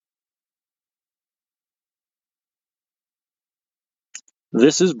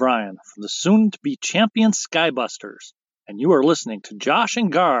This is Brian from the soon-to-be champion Skybusters, and you are listening to Josh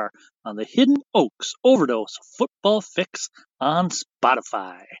and Gar on the Hidden Oaks Overdose Football Fix on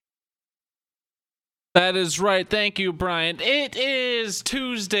Spotify. That is right. Thank you, Brian. It is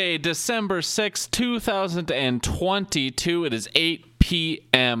Tuesday, December 6th, 2022. It is 8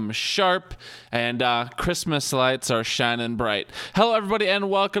 p.m. sharp, and Christmas lights are shining bright. Hello, everybody, and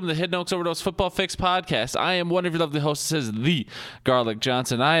welcome to the Hidden Oaks Overdose Football Fix podcast. I am one of your lovely hostesses, the Garlic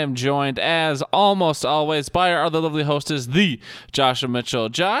Johnson. I am joined, as almost always, by our other lovely hostess, the Joshua Mitchell.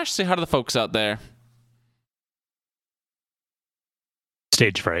 Josh, say hi to the folks out there.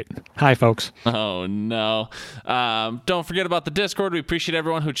 Stage fright. Hi, folks. Oh, no. Don't forget about the Discord. We appreciate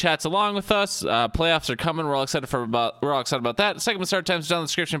everyone who chats along with us. Playoffs are coming. We're all excited about that. Segment start times down in the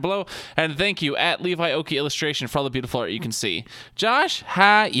description below. And thank you at Levi Oki Illustration for all the beautiful art you can see. Josh,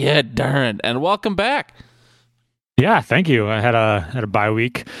 how you doing? And welcome back. Yeah, thank you. I had a bye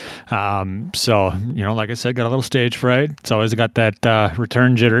week. So, like I said, got a little stage fright. It's always got that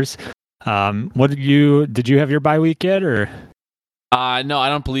return jitters. Did you have your bye week yet, or? No, I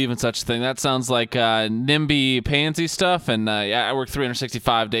don't believe in such a thing. That sounds like NIMBY pansy stuff, and I work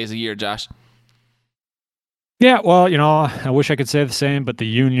 365 days a year, Josh. Yeah, well, I wish I could say the same, but the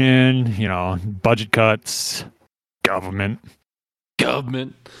union, budget cuts, government.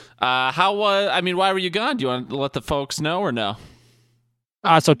 Why were you gone? Do you want to let the folks know or no?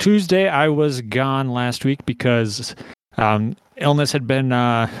 So Tuesday, I was gone last week because illness had been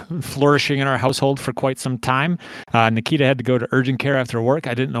flourishing in our household for quite some time. Nikita had to go to urgent care after work.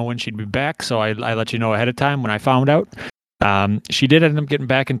 I didn't know when she'd be back, so I let you know ahead of time when I found out. She did end up getting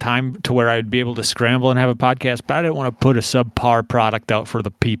back in time to where I'd be able to scramble and have a podcast, but I didn't want to put a subpar product out for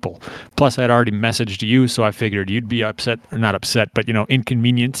the people. Plus, I'd already messaged you, so I figured you'd be upset, or not upset, but,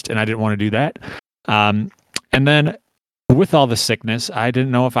 inconvenienced, and I didn't want to do that. And then with all the sickness, I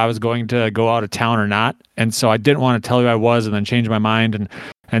didn't know if I was going to go out of town or not. And so I didn't want to tell you I was and then change my mind.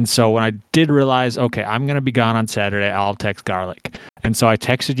 And so when I did realize, okay, I'm going to be gone on Saturday, I'll text Garlic. And so I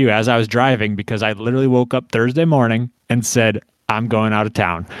texted you as I was driving because I literally woke up Thursday morning and said, I'm going out of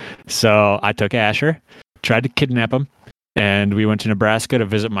town. So I took Asher, tried to kidnap him, and we went to Nebraska to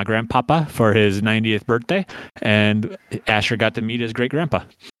visit my grandpapa for his 90th birthday. And Asher got to meet his great-grandpa.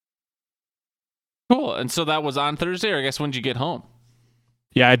 Cool. And so that was on Thursday, or I guess when did you get home?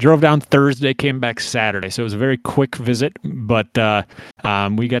 Yeah, I drove down Thursday, came back Saturday. So it was a very quick visit, but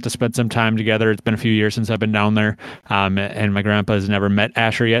we got to spend some time together. It's been a few years since I've been down there, and my grandpa has never met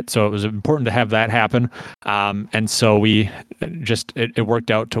Asher yet, so it was important to have that happen. And so it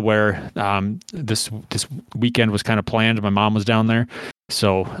worked out to where this weekend was kind of planned. My mom was down there.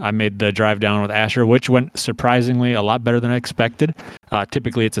 So I made the drive down with Asher, which went surprisingly a lot better than I expected.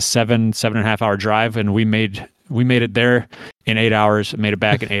 Typically, it's a 7.5 hour drive, and we made it there in 8 hours, made it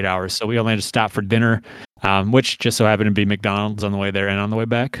back in 8 hours. So we only had to stop for dinner, which just so happened to be McDonald's on the way there and on the way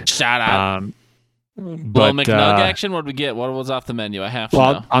back. Shout out. Little McNug action. What did we get? What was off the menu? I have to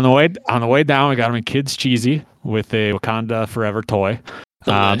know. On the way down, we got him a Kids Cheesy with a Wakanda Forever toy.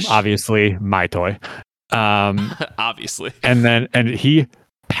 Obviously, my toy. Obviously. And he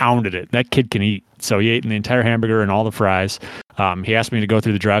pounded it. That kid can eat. So he ate the entire hamburger and all the fries. He asked me to go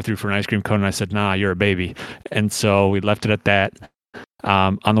through the drive-thru for an ice cream cone, and I said, nah, you're a baby. And so we left it at that.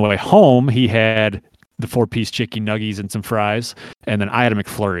 On the way home, he had the 4-piece chicken nuggies and some fries, and then I had a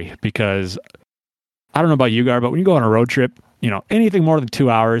McFlurry because I don't know about you, Gar, but when you go on a road trip, anything more than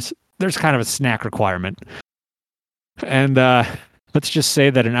 2 hours, there's kind of a snack requirement. And let's just say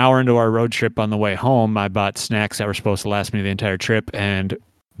that an hour into our road trip on the way home, I bought snacks that were supposed to last me the entire trip, and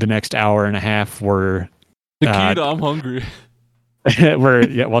the next hour and a half were... Nikita, I'm hungry.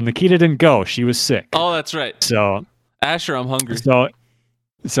 Nikita didn't go. She was sick. Oh, that's right. So Asher, I'm hungry.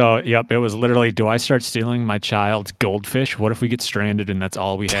 So yep, it was literally, do I start stealing my child's goldfish? What if we get stranded and that's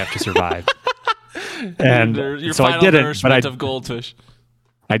all we have to survive? And your so final I didn't, nourishment of goldfish.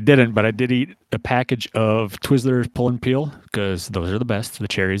 I didn't, but I did eat a package of Twizzlers pull and peel because those are the best. The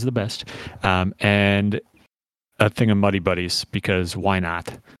cherries are the best. And a thing of Muddy Buddies because why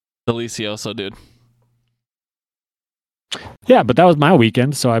not? Delicioso, dude. Yeah, but that was my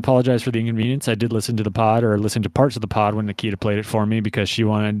weekend, so I apologize for the inconvenience. I did listen to the pod, or listen to parts of the pod when Nikita played it for me because she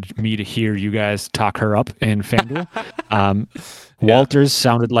wanted me to hear you guys talk her up in FanDuel. Walters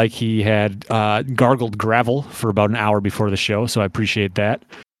sounded like he had gargled gravel for about an hour before the show, so I appreciate that.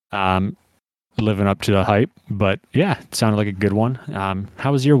 Living up to the hype. But yeah, it sounded like a good one.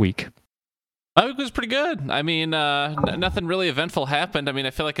 How was your week? My week was pretty good. I mean, nothing really eventful happened. I mean, I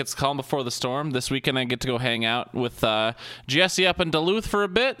feel like it's calm before the storm. This weekend I get to go hang out with Jesse up in Duluth for a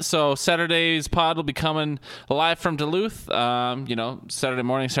bit. So Saturday's pod will be coming live from Duluth. Saturday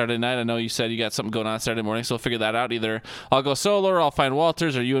morning, Saturday night. I know you said you got something going on Saturday morning, so we'll figure that out. Either I'll go solo or I'll find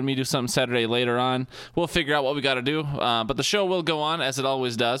Walters, or you and me do something Saturday later on. We'll figure out what we got to do. But the show will go on as it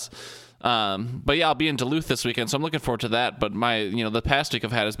always does. But yeah, I'll be in Duluth this weekend, so I'm looking forward to that. But the past week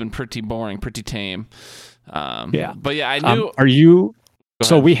I've had has been pretty boring, pretty tame. Yeah. But yeah, I knew. Are you? Go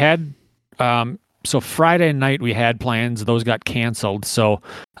So ahead. we had. So Friday night we had plans; those got canceled. So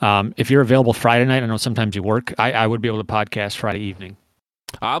if you're available Friday night, I know sometimes you work. I would be able to podcast Friday evening.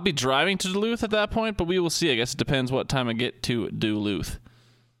 I'll be driving to Duluth at that point, but we will see. I guess it depends what time I get to Duluth.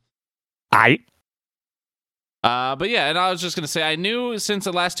 But yeah, and I was just going to say, I knew since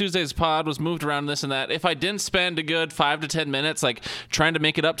the last Tuesday's pod was moved around this and that, if I didn't spend a good 5 to 10 minutes, like, trying to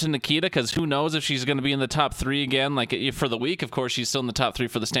make it up to Nikita, because who knows if she's going to be in the top 3 again, like, for the week. Of course, she's still in the top 3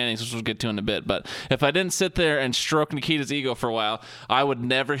 for the standings, which we'll get to in a bit. But if I didn't sit there and stroke Nikita's ego for a while, I would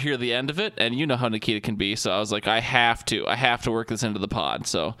never hear the end of it, and you know how Nikita can be. So I was like, I have to work this into the pod.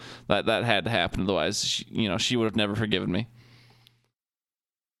 So that had to happen. Otherwise, she would have never forgiven me.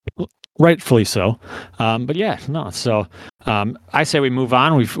 Rightfully so. But yeah, no. So I say we move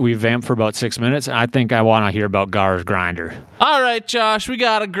on. We've vamped for about 6 minutes. And I think I want to hear about Gar's grinder. All right, Josh, we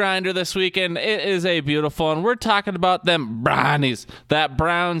got a grinder this weekend. It is a beautiful one. We're talking about them Brownies, that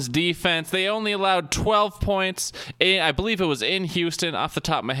Browns defense. They only allowed 12 points. I believe it was in Houston, off the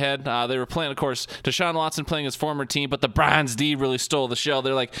top of my head. They were playing, of course, Deshaun Watson playing his former team, but the Browns D really stole the show.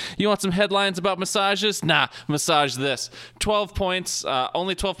 They're like, you want some headlines about massages? Nah, massage this. 12 points,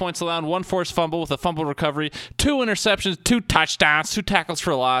 only 12 points allowed, 1 forced fumble with a fumble recovery, 2 interceptions, 2 touchdowns, 2 tackles for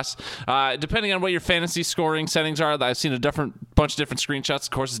a loss. Depending on what your fantasy scoring settings are, I've seen a bunch of different screenshots. Of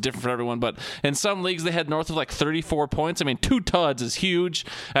course, it's different for everyone, but in some leagues they had north of like 34 points. I mean, 2 tuds is huge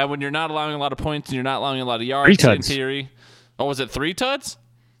when you're not allowing a lot of points and you're not allowing a lot of yards. 3 tuds. In theory. Oh, was it 3 tuds?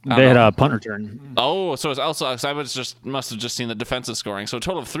 They had a punt return. Oh, so it's also, I must have just seen the defensive scoring. So a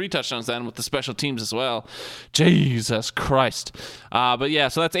total of 3 touchdowns then with the special teams as well. Jesus Christ. But yeah,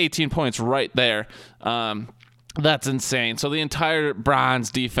 so that's 18 points right there. That's insane. So the entire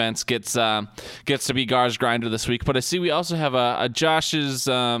Browns defense gets to be Gar's grinder this week. But I see we also have a Josh's.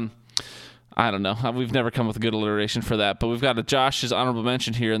 I don't know. We've never come with a good alliteration for that, but we've got a Josh's honorable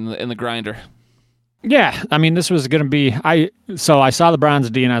mention here in the grinder. Yeah, I mean, this was going to be. So I saw the Browns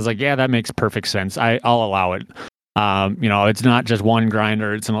D and I was like, yeah, that makes perfect sense. I'll allow it. It's not just one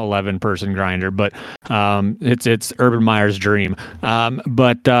grinder; it's an 11-person grinder, but it's Urban Meyer's dream.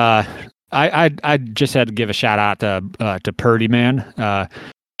 I just had to give a shout out to Purdy, man,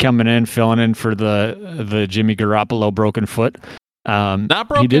 coming in, filling in for the Jimmy Garoppolo broken foot. Not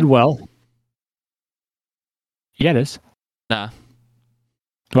broken. He did well. Yeah, it is. Nah.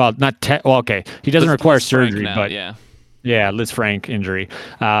 Well, not okay. He doesn't require surgery, now, but yeah, Liz Frank injury.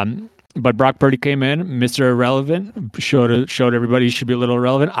 But Brock Purdy came in, Mr. Irrelevant, showed everybody he should be a little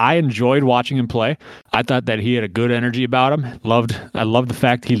irrelevant. I enjoyed watching him play. I thought that he had a good energy about him. I loved the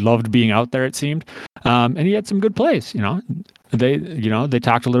fact he loved being out there, it seemed. And he had some good plays, They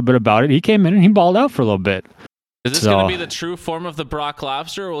talked a little bit about it. He came in and he balled out for a little bit. Is this going to be the true form of the Brock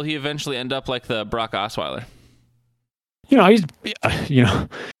Lobster, or will he eventually end up like the Brock Osweiler?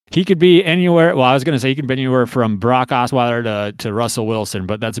 He could be anywhere. Well, I was going to say he could be anywhere from Brock Osweiler to Russell Wilson,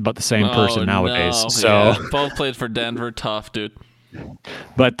 but that's about the same person nowadays. No. So yeah, both played for Denver. Tough, dude.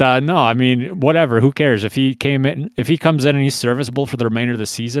 But no, I mean, whatever. Who cares if he comes in and he's serviceable for the remainder of the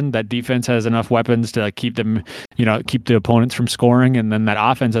season? That defense has enough weapons to keep them, keep the opponents from scoring, and then that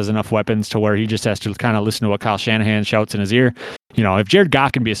offense has enough weapons to where he just has to kind of listen to what Kyle Shanahan shouts in his ear. If Jared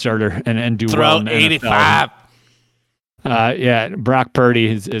Goff can be a starter and do well in the 85. Brock Purdy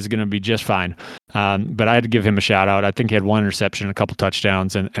is going to be just fine. But I had to give him a shout out. I think he had 1 interception, a couple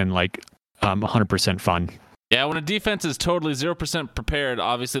touchdowns, and 100% fun. Yeah, when a defense is totally 0% prepared,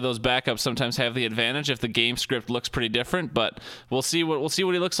 obviously those backups sometimes have the advantage if the game script looks pretty different. But we'll see what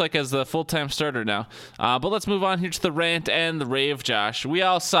he looks like as the full-time starter now. But let's move on here to the rant and the rave, Josh. We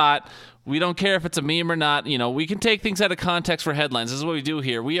all saw it. We don't care if it's a meme or not. We can take things out of context for headlines. This is what we do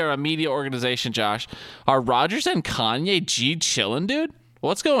here. We are a media organization, Josh. Are Rodgers and Kanye G chilling, dude?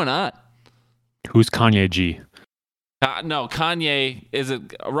 What's going on? Who's Kanye G? No, Kanye is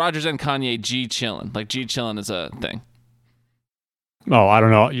it. Rodgers and Kanye G chilling. Like G chilling is a thing. Oh, I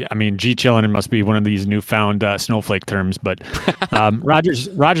don't know. I mean, G chilling must be one of these newfound snowflake terms. But Rodgers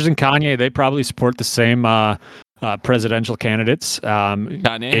and Kanye, they probably support the same presidential candidates,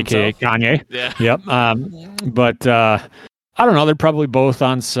 Kanye aka himself. Kanye. Yeah. Yep. I don't know. They're probably both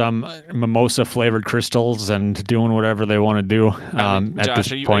on some mimosa flavored crystals and doing whatever they want to do. At Josh,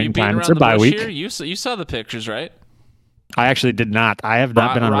 this are you point in beating time, it's around their the bye bush week. here? You saw the pictures, right? I actually did not. I have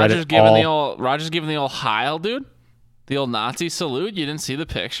not been on Rogers Reddit all. Rogers giving the old Heil, dude. The old Nazi salute. You didn't see the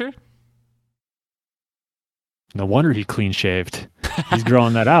picture? No wonder he clean shaved. He's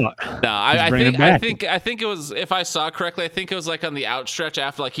growing that out. No, I bringing it back. think it was, if I saw correctly, I think it was like on the outstretch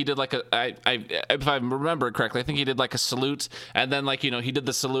after, like, he did like if I remember correctly, I think he did like a salute, and then, like, he did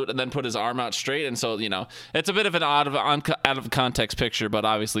the salute and then put his arm out straight, and so it's a bit of an out of context picture, but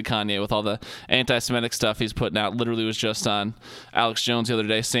obviously Kanye, with all the anti-Semitic stuff he's putting out, literally was just on Alex Jones the other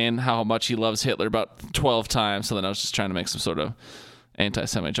day saying how much he loves Hitler about 12 times. So then I was just trying to make some sort of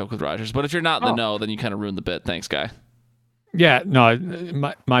anti-Semite joke with Rogers. But if you're not in the know, then you kind of ruined the bit. Thanks, guy. Yeah, no,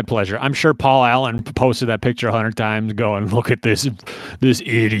 my pleasure. I'm sure Paul Allen posted that picture 100 times going, look at this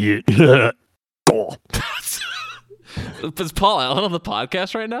idiot. Goal. Is Paul Allen on the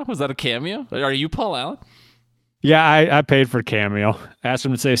podcast right now? Was that a cameo? Are you Paul Allen? Yeah, I paid for cameo. Asked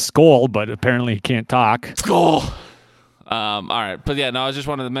him to say skull, but apparently he can't talk. Skull. All right, but yeah, no, I just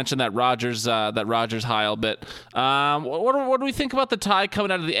wanted to mention that Rogers Heil bit. What do we think about the tie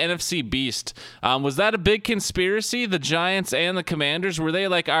coming out of the NFC Beast? Was that a big conspiracy? The Giants and the Commanders, were they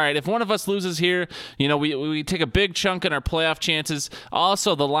like, all right, if one of us loses here, we take a big chunk in our playoff chances.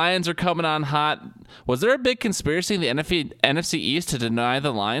 Also, the Lions are coming on hot. Was there a big conspiracy in the NFC East to deny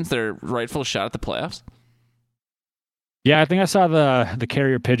the Lions their rightful shot at the playoffs? Yeah, I think I saw the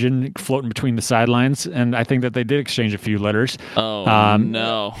carrier pigeon floating between the sidelines, and I think that they did exchange a few letters. Oh,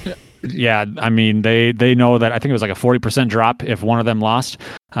 no. Yeah, I mean, they know that I think it was like a 40% drop if one of them lost.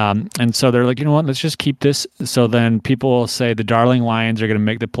 And so they're like, you know what, let's just keep this. So then people will say the darling Lions are going to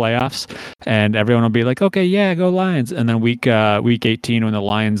make the playoffs, and everyone will be like, okay, yeah, go Lions. And then week 18, when the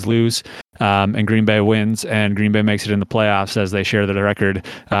Lions lose and Green Bay wins and Green Bay makes it in the playoffs as they share the record,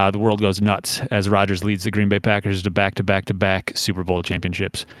 the world goes nuts as Rodgers leads the Green Bay Packers to back-to-back-to-back Super Bowl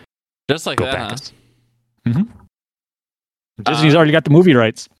championships. Just like that, Packers. Huh? Mm-hmm. Disney's already got the movie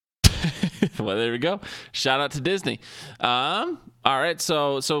rights. Well, there we go. Shout out to Disney. All right,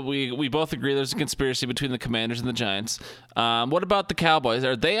 so we both agree there's a conspiracy between the Commanders and the Giants. What about the Cowboys?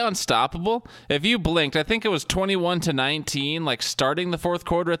 Are they unstoppable? If you blinked, I think it was 21-19, like starting the fourth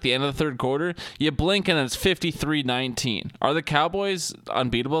quarter at the end of the third quarter. You blink and it's 53-19. Are the Cowboys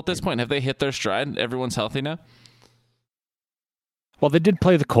unbeatable at this point? Have they hit their stride? Everyone's healthy now? Well, they did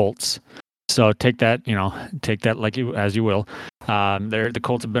play the Colts. So take that like as you will. The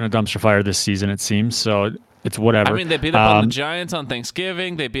Colts have been a dumpster fire this season, it seems. So it's whatever. I mean, they beat up on the Giants on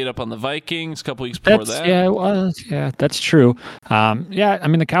Thanksgiving. They beat up on the Vikings a couple weeks before that. Yeah, that's true. I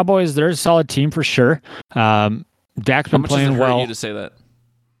mean, the Cowboys, they're a solid team for sure. Dak's been playing well. How much does it hurt you to say that?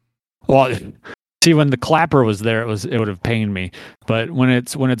 Well, see, when the clapper was there, it would have pained me. But when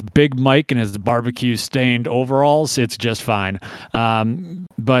it's Big Mike and his barbecue stained overalls, it's just fine.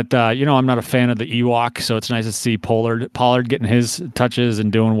 But I'm not a fan of the Ewok, so it's nice to see Pollard getting his touches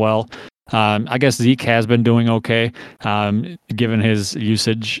and doing well. I guess Zeke has been doing okay, given his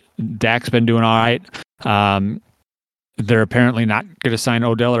usage. Dak's been doing all right. They're apparently not going to sign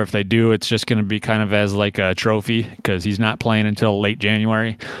Odell, or if they do, it's just going to be kind of as like a trophy because he's not playing until late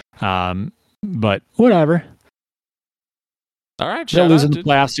January. But whatever. All right, they'll lose in the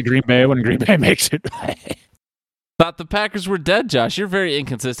playoffs to Green Bay when Green Bay makes it. Thought the Packers were dead, Josh. You're very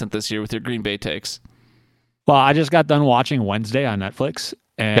inconsistent this year with your Green Bay takes. Well, I just got done watching Wednesday on Netflix,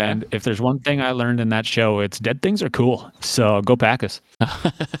 and if there's one thing I learned in that show, it's dead things are cool. So go Packers.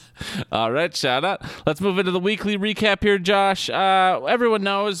 All right, shout out. Let's move into the weekly recap here, Josh. Everyone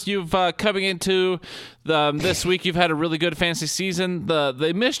knows you've coming into this week. You've had a really good fantasy season.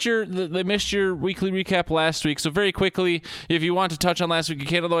 They missed your weekly recap last week. So very quickly, if you want to touch on last week, you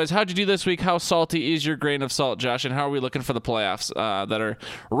can. Otherwise, how'd you do this week? How salty is your grain of salt, Josh? And how are we looking for the playoffs that are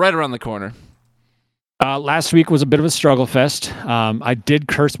right around the corner? Last week was a bit of a struggle fest. I did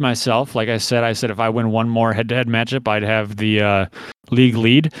curse myself. Like I said if I win one more head-to-head matchup, I'd have the league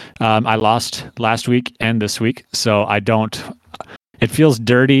lead. I lost last week and this week, so I don't. It feels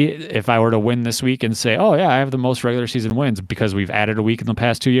dirty if I were to win this week and say, oh, yeah, I have the most regular season wins because we've added a week in the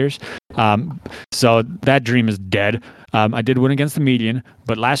past 2 years. So that dream is dead. I did win against the median,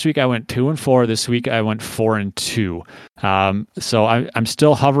 but last week I went 2-4. This week I went 4-2. So I'm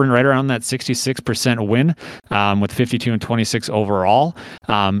still hovering right around that 66% win with 52-26 overall.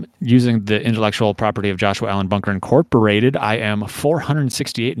 Using the intellectual property of Joshua Allen Bunker Incorporated, I am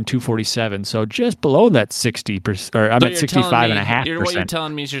 468-247. So just below that 60%, or I'm at 65.5%. What you're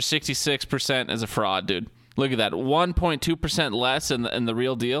telling me is your 66% is a fraud, dude. Look at that, 1.2% less in the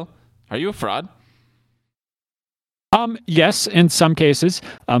real deal. Are you a fraud? Yes, in some cases.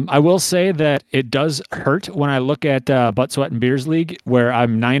 I will say that it does hurt when I look at Butt Sweat and Beers League, where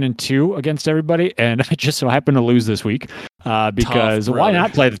I'm 9-2 against everybody, and I just so happen to lose this week because Tough, why brother.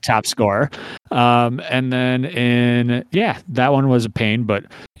 not play the top scorer? And then that one was a pain, but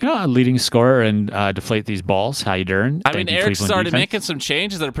a leading scorer and deflate these balls. How you doing? I mean, Eric's already making some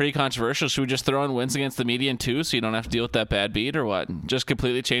changes that are pretty controversial. Should we just throw in wins against the median too, so you don't have to deal with that bad beat, or what? Just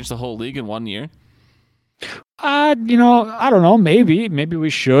completely change the whole league in 1 year? I don't know. Maybe we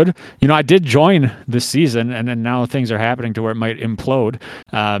should. I did join this season, and then now things are happening to where it might implode.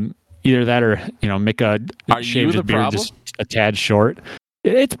 Either that, or make a shave his beard just a tad short.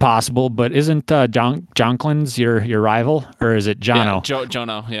 It's possible, but isn't Jonklins your rival, or is it Jono? Yeah,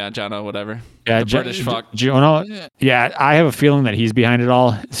 Jono. Yeah, Jono. Whatever. Yeah, the British fuck. Jono. Yeah, I have a feeling that he's behind it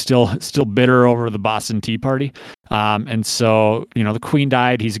all. Still bitter over the Boston Tea Party. And so the Queen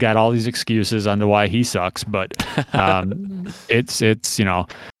died. He's got all these excuses on why he sucks, but it's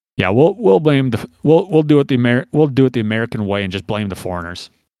we'll blame we'll do it the American way and just blame the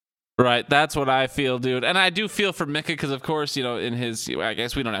foreigners. Right, that's what I feel, dude. And I do feel for Mika because, of course, in his, I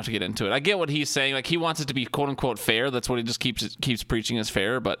guess we don't have to get into it. I get what he's saying. Like, he wants it to be quote unquote fair. That's what he just keeps preaching as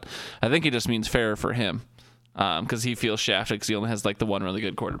fair. But I think he just means fair for him because he feels shafted because he only has like the one really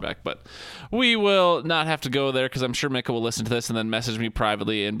good quarterback. But we will not have to go there because I'm sure Mika will listen to this and then message me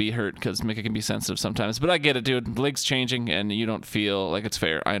privately and be hurt because Mika can be sensitive sometimes. But I get it, dude. The league's changing and you don't feel like it's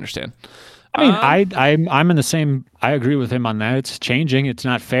fair. I understand. I mean, I'm in the same. I agree with him on that. It's changing. It's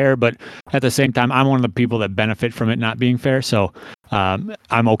not fair, but at the same time, I'm one of the people that benefit from it not being fair. So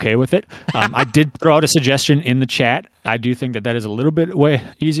I'm okay with it. I did throw out a suggestion in the chat. I do think that is a little bit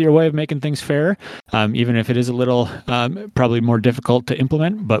easier way of making things fair, even if it is a little probably more difficult to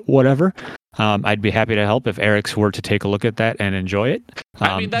implement. But whatever. I'd be happy to help if Eric's were to take a look at that and enjoy it.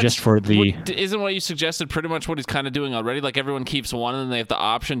 I mean, just for the isn't what you suggested pretty much what he's kind of doing already? Like everyone keeps one and then they have the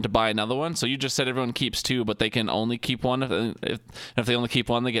option to buy another one. So you just said everyone keeps two, but they can only keep one. If they only keep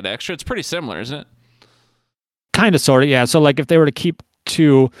one, they get extra. It's pretty similar, isn't it? Kind of, sort of, yeah. So like if they were to keep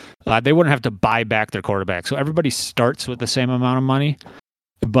two, they wouldn't have to buy back their quarterback. So everybody starts with the same amount of money.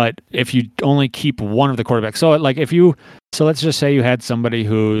 But if you only keep one of the quarterbacks, so let's just say you had somebody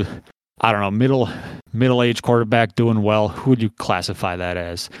who, I don't know, middle-aged quarterback doing well. Who would you classify that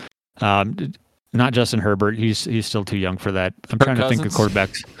as? Not Justin Herbert. He's still too young for that. I'm trying to think of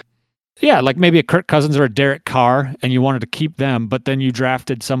quarterbacks. Yeah, like maybe a Kirk Cousins or a Derek Carr, and you wanted to keep them, but then you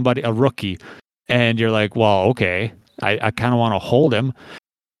drafted a rookie, and you're like, well, okay, I kind of want to hold him.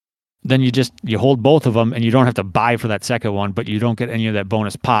 Then you hold both of them, and you don't have to buy for that second one, but you don't get any of that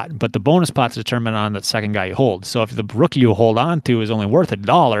bonus pot. But the bonus pot's determined on the second guy you hold. So if the rookie you hold on to is only worth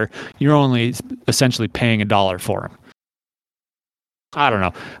 $1, you're only essentially paying $1 for him. I don't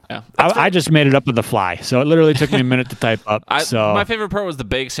know. Yeah, I just made it up on the fly, so it literally took me a minute to type up. My favorite part was the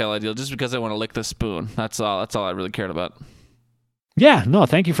bake sale ideal, just because I want to lick the spoon. That's all I really cared about. Yeah, no,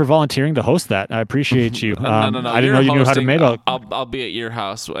 thank you for volunteering to host that. I appreciate you. No. I didn't know you knew how to make it. I'll be at your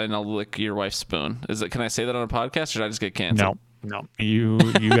house and I'll lick your wife's spoon. Can I say that on a podcast, or should I just get canceled? No, you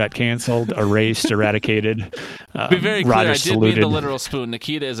got canceled, erased, eradicated. Be very clear, I did mean the literal spoon.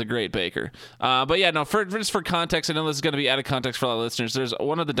 Nikita is a great baker. But yeah, no, just for context, I know this is going to be out of context for all the listeners. There's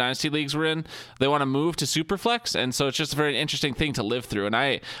one of the Dynasty Leagues we're in. They want to move to Superflex, and so it's just a very interesting thing to live through. And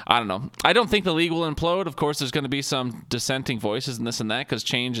I don't know. I don't think the league will implode. Of course, there's going to be some dissenting voices and this and that because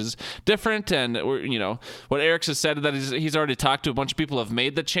change is different. And, what Eric has said that he's already talked to a bunch of people who have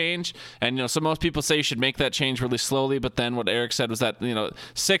made the change. And, so most people say you should make that change really slowly, but then what Eric said was that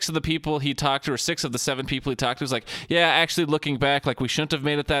 6 of the people he talked to, or 6 of the 7 people he talked to, was like, yeah, actually looking back, like we shouldn't have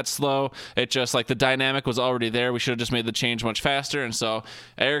made it that slow. It just like the dynamic was already there. We should have just made the change much faster. And so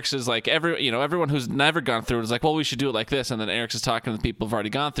Eric's is like everyone who's never gone through it is like, well, we should do it like this. And then Eric's is talking to the people who've already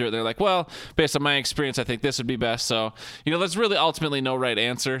gone through it. They're like, well, based on my experience, I think this would be best. So there's really ultimately no right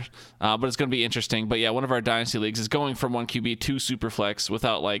answer, but it's going to be interesting. But yeah, one of our Dynasty Leagues is going from 1 QB to Superflex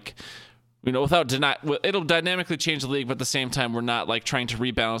without it'll dynamically change the league, but at the same time, we're not like trying to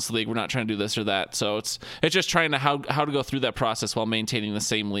rebalance the league. We're not trying to do this or that. So it's just trying to how to go through that process while maintaining the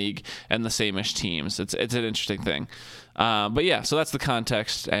same league and the same-ish teams. It's an interesting thing. But yeah, so that's the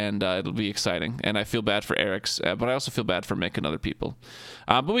context, and it'll be exciting. And I feel bad for Eric's, but I also feel bad for Mick and other people.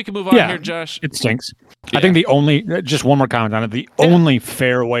 But we can move on here, Josh. It stinks. Yeah. I think just one more comment on it, the only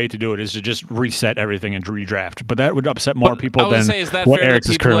fair way to do it is to just reset everything and redraft. But that would upset more people than what Eric's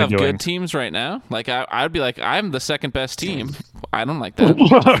is currently doing. Good teams right now? Like, I'd be like, I'm the second best team. I don't like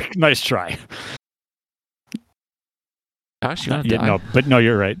that. Nice try. Gosh, you want to die? No,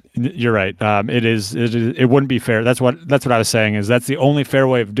 you're right. You're right. It wouldn't be fair. That's what I was saying. Is that's the only fair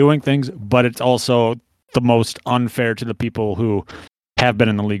way of doing things, but it's also the most unfair to the people who have been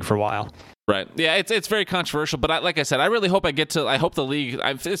in the league for a while. Right. Yeah, it's very controversial, but like I said, I really hope I hope the league,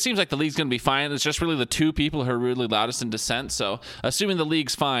 it seems like the league's going to be fine. It's just really the two people who are really loudest in dissent. So assuming the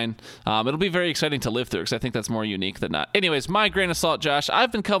league's fine, it'll be very exciting to live through because I think that's more unique than not. Anyways, my grain of salt, Josh,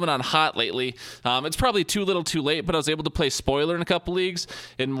 I've been coming on hot lately. It's probably too little too late, but I was able to play spoiler in a couple leagues.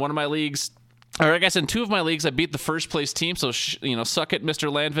 In one of my leagues, or I guess in two of my leagues, I beat the first place team. So, suck it,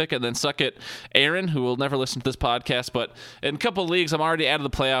 Mr. Landvik, and then suck it, Aaron, who will never listen to this podcast. But in a couple of leagues, I'm already out of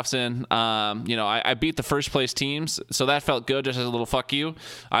the playoffs in. I beat the first place teams, so that felt good, just as a little fuck you.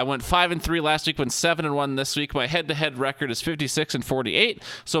 I went 5-3 last week, went 7-1 this week. My head-to-head record is 56-48,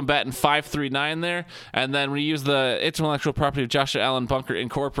 so I'm batting .539 there. And then we use the intellectual property of Joshua Allen Bunker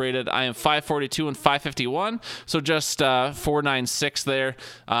Incorporated. I am 542 and 551, so just 496 there.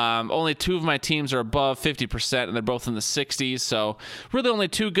 Only two of my teams are above 50%, and they're both in the 60s. So really only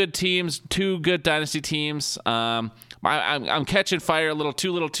two good teams, two good dynasty teams. I'm catching fire a little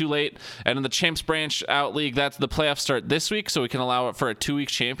too late. And in the Champs Branch Out League, that's the playoffs start this week, so we can allow it for a 2-week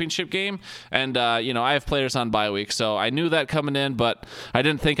championship game. And, I have players on bye week, so I knew that coming in, but I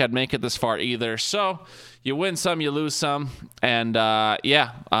didn't think I'd make it this far either. So you win some, you lose some. And,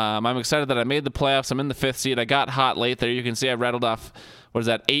 I'm excited that I made the playoffs. I'm in the 5th seed. I got hot late there. You can see I rattled off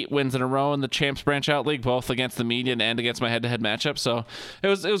 8 wins in a row in the Champs Branch Out League, both against the median and against my head-to-head matchup. So it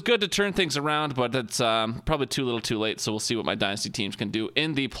was good to turn things around, but it's probably too little too late. So we'll see what my dynasty teams can do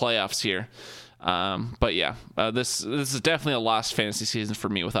in the playoffs here. This is definitely a lost fantasy season for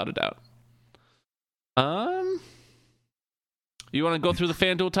me, without a doubt. You want to go through the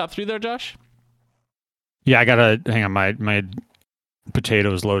FanDuel top 3 there, Josh? Yeah, I gotta hang on. My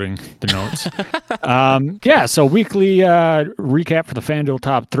potatoes loading the notes. So weekly recap for the FanDuel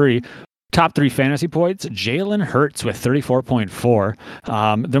top 3. Top 3 fantasy points, Jalen Hurts with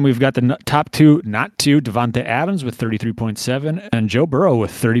 34.4. Then we've got the top 2, Devontae Adams with 33.7, and Joe Burrow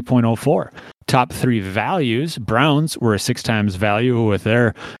with 30.04. Top 3 values, Browns were a 6 times value with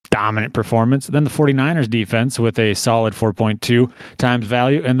their dominant performance. Then the 49ers defense with a solid 4.2 times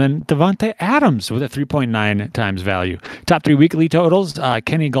value. And then Devontae Adams with a 3.9 times value. Top 3 weekly totals,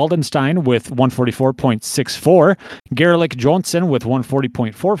 Kenny Goldenstein with 144.64. Garlic Johnson with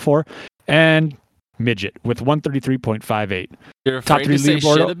 140.44. And Midget with 133.58. You're afraid to say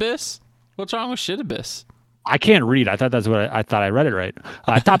Shitabyss? What's wrong with Shitabyss? I can't read. I thought that's what I thought. I read it right.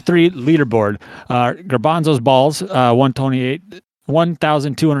 Top 3 leaderboard. Garbanzo's balls,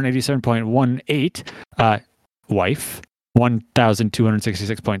 1,287.18. Wife,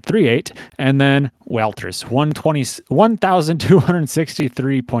 1,266.38. And then Welters,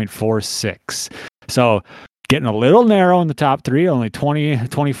 1,263.46. So getting a little narrow in the top 3. Only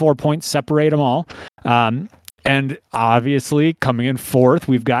 24 points separate them all. And obviously, coming in 4th,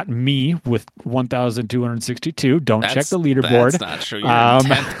 we've got me with 1,262. Check the leaderboard. That's not true. You're in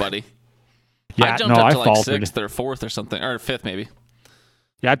 10th, buddy. Yeah, I jumped up to like faltered. 6th or 4th or something, or 5th maybe.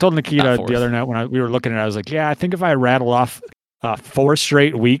 Yeah, I told Nikita the other night when we were looking at it, I was like, I think if I rattle off 4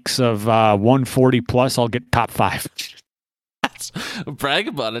 straight weeks of 140 plus, I'll get top 5. Brag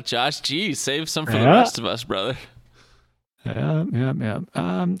about it, Josh. Geez, save some for the rest of us, brother. Yeah.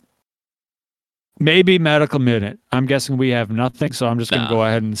 Maybe medical minute. I'm guessing we have nothing, so I'm just going to go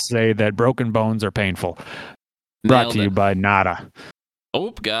ahead and say that broken bones are painful. Brought to you by Nada.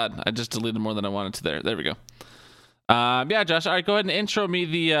 Oh, God. I just deleted more than I wanted to there. There we go. Josh, all right, go ahead and intro me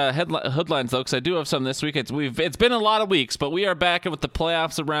the headlines, though, because I do have some this week. It's been a lot of weeks, but we are back with the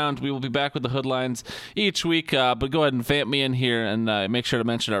playoffs around. We will be back with the headlines each week, but go ahead and vamp me in here and make sure to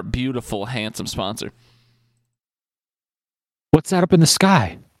mention our beautiful, handsome sponsor. What's that up in the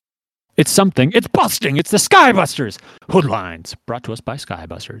sky? It's something. It's busting. It's the Skybusters. Hoodlines. Brought to us by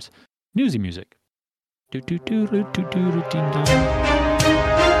Skybusters. Newsy music.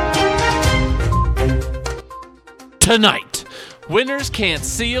 Tonight, winners can't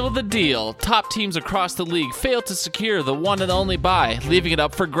seal the deal. Top teams across the league fail to secure the one and only bye, leaving it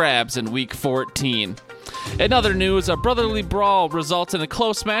up for grabs in Week 14. In other news, a brotherly brawl results in a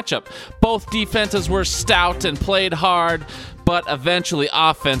close matchup. Both defenses were stout and played hard, but eventually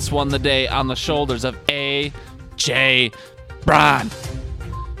offense won the day on the shoulders of A.J. Brown.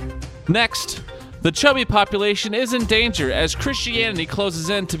 Next, the chubby population is in danger as Christianity closes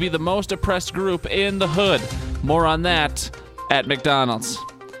in to be the most oppressed group in the hood. More on that at McDonald's.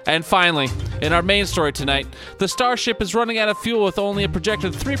 And finally, in our main story tonight, the Starship is running out of fuel with only a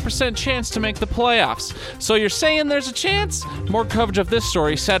projected 3% chance to make the playoffs. So you're saying there's a chance? More coverage of this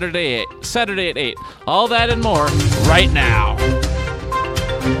story Saturday at 8. All that and more right now.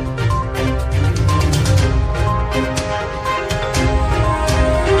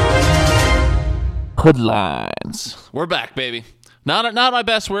 Headlines. We're back, baby. Not my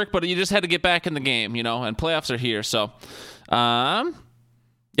best work, but you just had to get back in the game, and playoffs are here. So,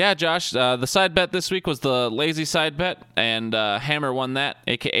 yeah, Josh, the side bet this week was the lazy side bet, and Hammer won that,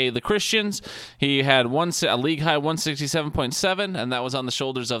 a.k.a. the Christians. He had a league-high 167.7, and that was on the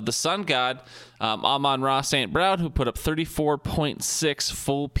shoulders of the Sun God, Amon-Ra St. Brown, who put up 34.6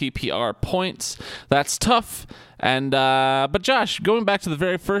 full PPR points. That's tough. And but Josh, going back to the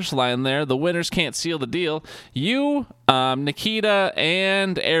very first line there, the winners can't seal the deal. You, Nikita,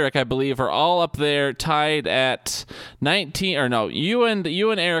 and Eric, I believe, are all up there tied at 19. Or no, you and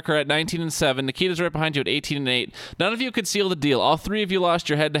Eric are at 19-7. Nikita's right behind you at 18-8. None of you could seal the deal. All three of you lost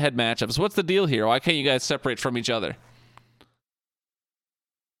your head-to-head matchups. What's the deal here? Why can't you guys separate from each other?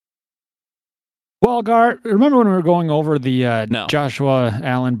 Well, Gar, remember when we were going over the No. Joshua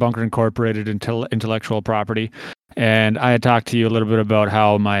Allen Bunker Incorporated intellectual property, and I had talked to you a little bit about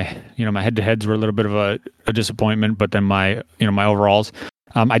how my head-to-heads were a little bit of a disappointment, but then my overalls.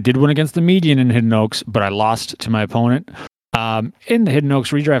 I did win against the median in Hidden Oaks, but I lost to my opponent. In the Hidden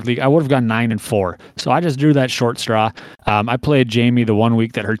Oaks redraft league, I would have gone 9-4. So I just drew that short straw. I played Jamie the one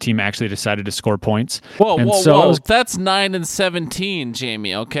week that her team actually decided to score points. Whoa. That's 9-17,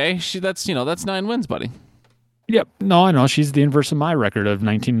 Jamie. Okay, that's 9 wins, buddy. Yep. No, I know she's the inverse of my record of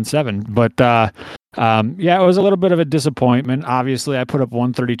 19-7. But yeah, it was a little bit of a disappointment. Obviously, I put up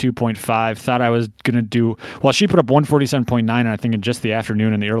 132.5. Thought I was gonna do well. She put up 147.9, I think, in just the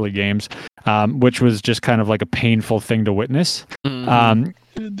afternoon in the early games, which was just kind of like a painful thing to witness.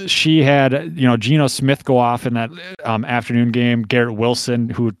 Mm-hmm. She had Geno Smith go off in that afternoon game. Garrett Wilson,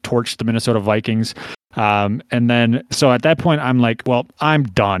 who torched the Minnesota Vikings. And then, so at that point, I'm like, well, I'm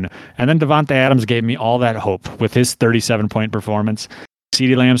done. And then Devontae Adams gave me all that hope with his 37-point performance.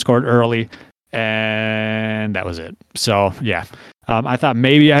 CeeDee Lamb scored early, and that was it. So, yeah, I thought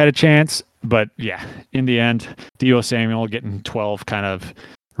maybe I had a chance, but yeah, in the end, Deebo Samuel getting 12 kind of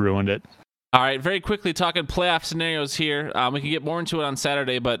ruined it. All right, very quickly talking playoff scenarios here. We can get more into it on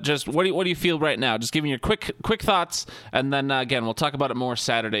Saturday, but just what do you feel right now? Just give me your quick thoughts, and then again we'll talk about it more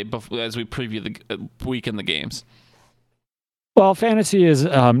Saturday as we preview the week in the games. Well, fantasy is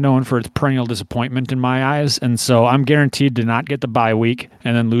known for its perennial disappointment in my eyes, and so I'm guaranteed to not get the bye week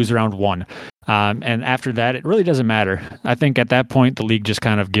and then lose round one. And after that, it really doesn't matter. I think at that point the league just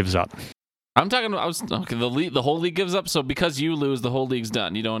kind of gives up. The whole league gives up. So because you lose, the whole league's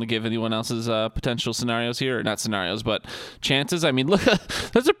done. You don't want to give anyone else's potential scenarios here, or not scenarios, but chances. I mean, look,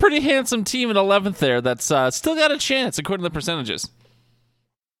 there's a pretty handsome team in 11th there that's still got a chance according to the percentages.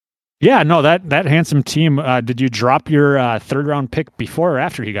 Yeah, no, that handsome team. Did you drop your third round pick before or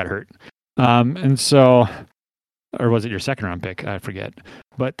after he got hurt? And so, or was it your second round pick? I forget.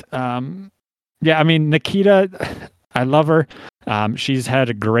 But yeah, I mean, Nikita, I love her. She's had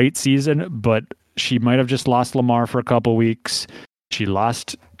a great season, but she might have just lost Lamar for a couple weeks. She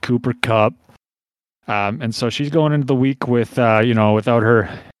lost Cooper Kupp. And so she's going into the week with, without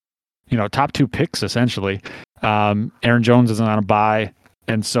her, top two picks, essentially. Aaron Jones isn't on a bye.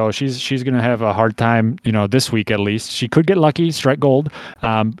 And so she's going to have a hard time, this week at least. She could get lucky, strike gold.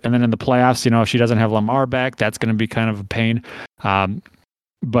 And then in the playoffs, if she doesn't have Lamar back, that's going to be kind of a pain.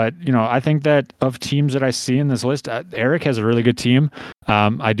 But, I think that of teams that I see in this list, Eric has a really good team.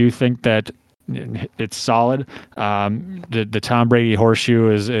 I do think that it's solid. The Tom Brady horseshoe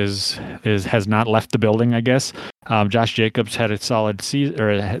has not left the building, I guess. Josh Jacobs had a solid season,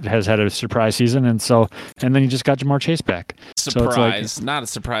 or has had a surprise season, and then you just got Jamar Chase back. Surprise, so not a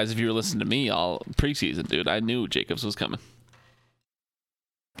surprise if you were listening to me all preseason, dude. I knew Jacobs was coming.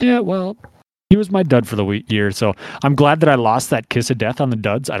 Yeah, well, he was my dud for the year, so I'm glad that I lost that kiss of death on the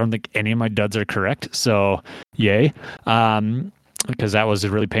duds. I don't think any of my duds are correct, so yay. Because that was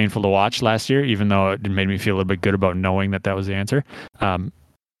really painful to watch last year, even though it made me feel a little bit good about knowing that was the answer.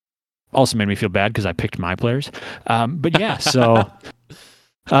 Also made me feel bad because I picked my players. But yeah, so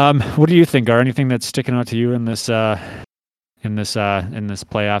what do you think? Are anything that's sticking out to you in this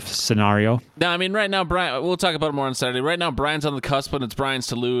playoff scenario? No, I mean, right now, Brian. We'll talk about it more on Saturday. Right now, Brian's on the cusp, and it's Brian's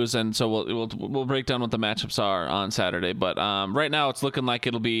to lose, and so we'll break down what the matchups are on Saturday. But right now, it's looking like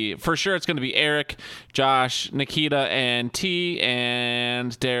it'll be for sure. It's going to be Eric, Josh, Nikita, and T,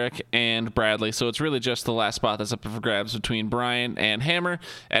 and Derek and Bradley. So it's really just the last spot that's up for grabs between Brian and Hammer.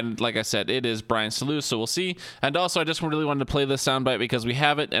 And like I said, it is Brian's to lose. So we'll see. And also, I just really wanted to play this soundbite because we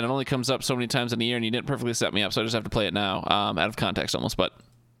have it, and it only comes up so many times in a year, and you didn't perfectly set me up, so I just have to play it now. Out of context almost, but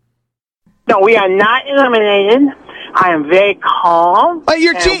no, we are not eliminated. I am very calm. But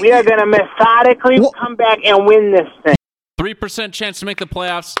you're we are going to methodically come back and win this thing. 3% chance to make the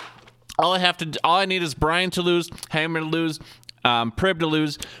playoffs. All I need is Brian to lose, Hammer to lose, Prib to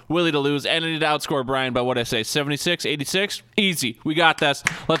lose, Willie to lose, and I need to outscore Brian by what I say, 76, 86? Easy. We got this.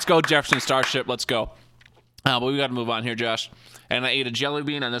 Let's go, Jefferson Starship. Let's go. But we got to move on here, Josh. And I ate a jelly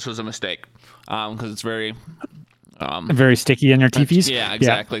bean, and this was a mistake because it's very... very sticky in your teepees? Yeah,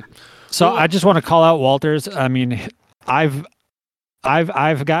 exactly. Yeah. So I just want to call out Walters. I mean, I've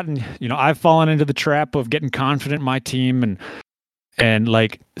gotten, I've fallen into the trap of getting confident in my team and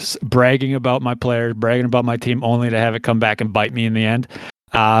like bragging about my players, bragging about my team, only to have it come back and bite me in the end.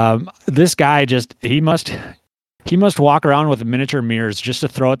 This guy he must walk around with miniature mirrors just to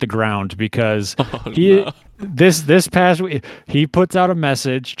throw at the ground because this past week he puts out a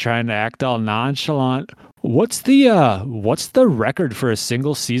message trying to act all nonchalant. What's the record for a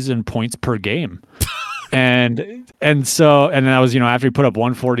single season points per game? and that was, after he put up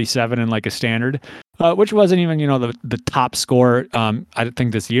 147 in like a standard, which wasn't even, the top score, I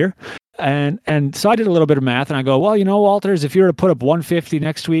think this year. And so I did a little bit of math and I go, well, Walters, if you were to put up 150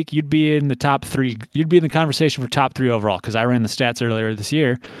 next week, you'd be in the top 3. You'd be in the conversation for top 3 overall. Cause I ran the stats earlier this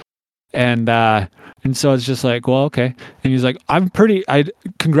year. And so it's just like, well, okay. And he's like,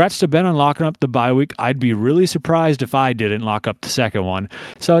 congrats to Ben on locking up the bye week. I'd be really surprised if I didn't lock up the second one.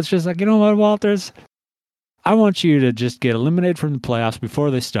 So it's just like, you know what, Walters? I want you to just get eliminated from the playoffs before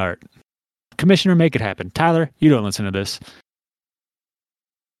they start. Commissioner, make it happen. Tyler, you don't listen to this.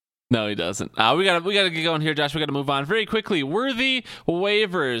 No, he doesn't. We gotta get going here, Josh. We gotta move on very quickly. Worthy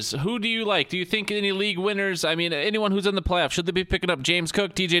waivers. Who do you like? Do you think any league winners? I mean, anyone who's in the playoffs, should they be picking up James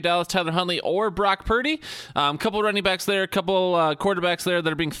Cook, DJ Dallas, Tyler Huntley, or Brock Purdy? Couple running backs there, couple quarterbacks there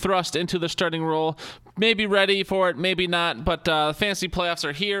that are being thrust into the starting role. Maybe ready for it, maybe not. But fantasy playoffs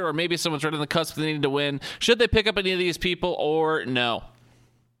are here, or maybe someone's right on the cusp they need to win. Should they pick up any of these people or no?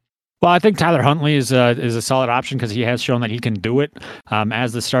 Well, I think Tyler Huntley is a solid option because he has shown that he can do it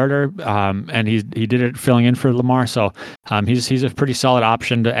as the starter, and he did it filling in for Lamar. So he's a pretty solid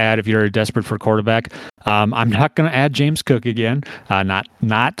option to add if you're desperate for a quarterback. I'm not going to add James Cook again,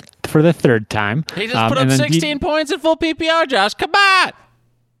 not for the third time. He just put up 16 points in full PPR, Josh. Come on.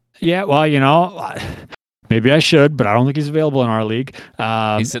 Yeah, well, maybe I should, but I don't think he's available in our league.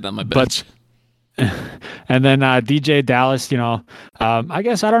 He's sitting on my bench. And then DJ Dallas, I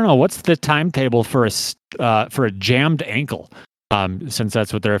guess I don't know what's the timetable for a jammed ankle, since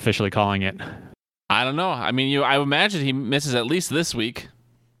that's what they're officially calling it. I don't know. I mean, I imagine he misses at least this week.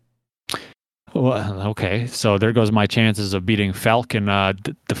 Well, okay, so there goes my chances of beating Falk and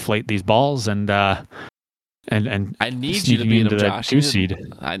deflate these balls and I need you to beat him, Josh. 2 seed.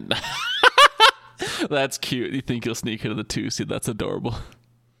 That's cute. You think you'll sneak into the 2 seed? That's adorable.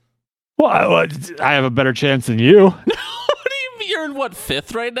 Well, I have a better chance than you. What do you mean? You're in what,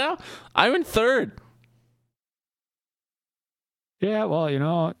 5th right now? I'm in 3rd. Yeah,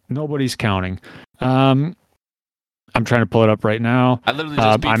 well, nobody's counting. I'm trying to pull it up right now. I literally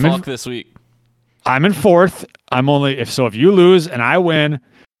just beat Falk this week. I'm in 4th. If you lose and I win,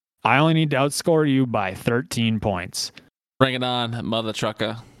 I only need to outscore you by 13 points. Bring it on, mother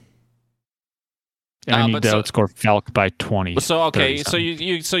trucker. And I need to outscore Falk by 20. So okay, so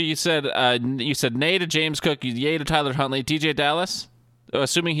you said nay to James Cook, yay to Tyler Huntley, DJ Dallas,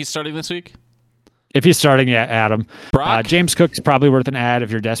 assuming he's starting this week. If he's starting, yeah, add him. Brock? James Cook's probably worth an add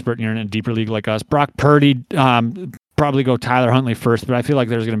if you're desperate and you're in a deeper league like us. Brock Purdy, probably go Tyler Huntley first, but I feel like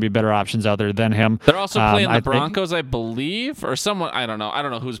there's going to be better options out there than him. They're also playing the Broncos, I believe, or someone. I don't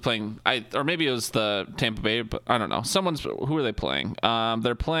know who's playing. Or maybe it was the Tampa Bay, but I don't know. Who are they playing?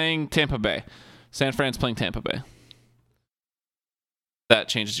 They're playing Tampa Bay. San Fran's playing Tampa Bay. That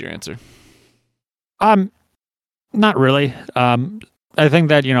changes your answer. Not really. I think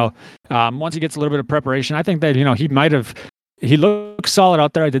that, once he gets a little bit of preparation, I think that, he looks solid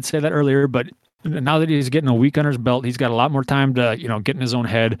out there. I did say that earlier, but now that he's getting a week under his belt, he's got a lot more time to, get in his own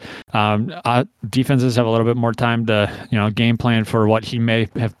head. Defenses have a little bit more time to, game plan for what he may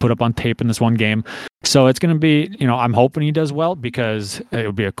have put up on tape in this one game. So it's going to be, I'm hoping he does well because it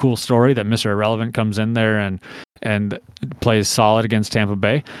would be a cool story that Mr. Irrelevant comes in there and plays solid against Tampa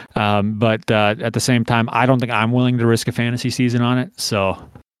Bay. But at the same time, I don't think I'm willing to risk a fantasy season on it. So,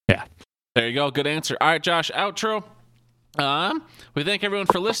 yeah. There you go. Good answer. All right, Josh, outro. We thank everyone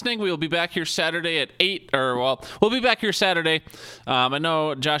for listening. We will be back here Saturday at 8, we'll be back here Saturday. I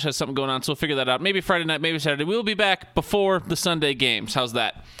know Josh has something going on, so we'll figure that out. Maybe Friday night, maybe Saturday. We'll be back before the Sunday games. How's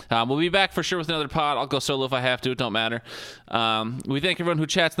that? We'll be back for sure with another pod. I'll go solo if I have to. It don't matter. We thank everyone who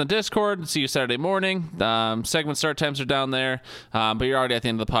chats in the Discord. See you Saturday morning. Segment start times are down there, but you're already at the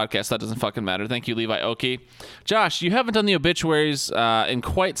end of the podcast. So that doesn't fucking matter. Thank you, Levi Oki. Josh, you haven't done the obituaries in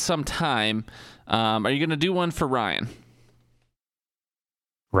quite some time. Are you going to do one for Ryan?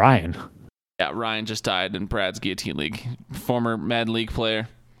 Ryan? Yeah, Ryan just died in Brad's Guillotine League. Former Madden League player.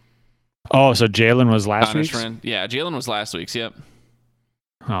 Oh, so Jalen was last Connor's week's? friend. Yeah, Jalen was last week's. Yep.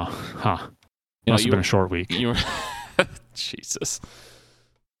 Oh, huh. You know, Must have been a short week. You were Jesus.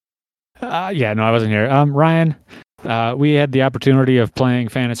 Yeah, no, I wasn't here. Ryan, we had the opportunity of playing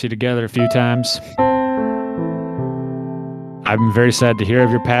fantasy together a few times. I'm very sad to hear of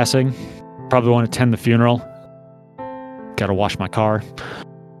your passing. Probably won't attend the funeral. Got to wash my car.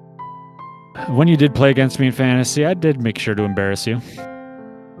 When you did play against me in fantasy, I did make sure to embarrass you.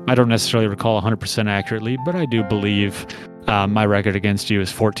 I don't necessarily recall 100% accurately, but I do believe my record against you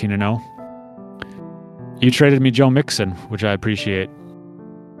is 14-0. You traded me Joe Mixon, which I appreciate.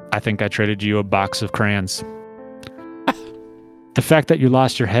 I think I traded you a box of crayons. The fact that you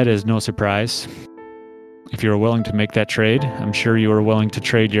lost your head is no surprise. If you were willing to make that trade, I'm sure you were willing to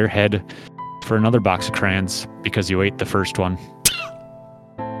trade your head for another box of crayons because you ate the first one.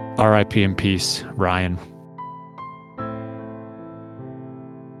 R.I.P. in peace, Ryan.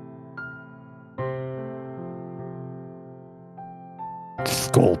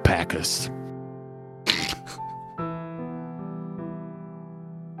 Skull Packers.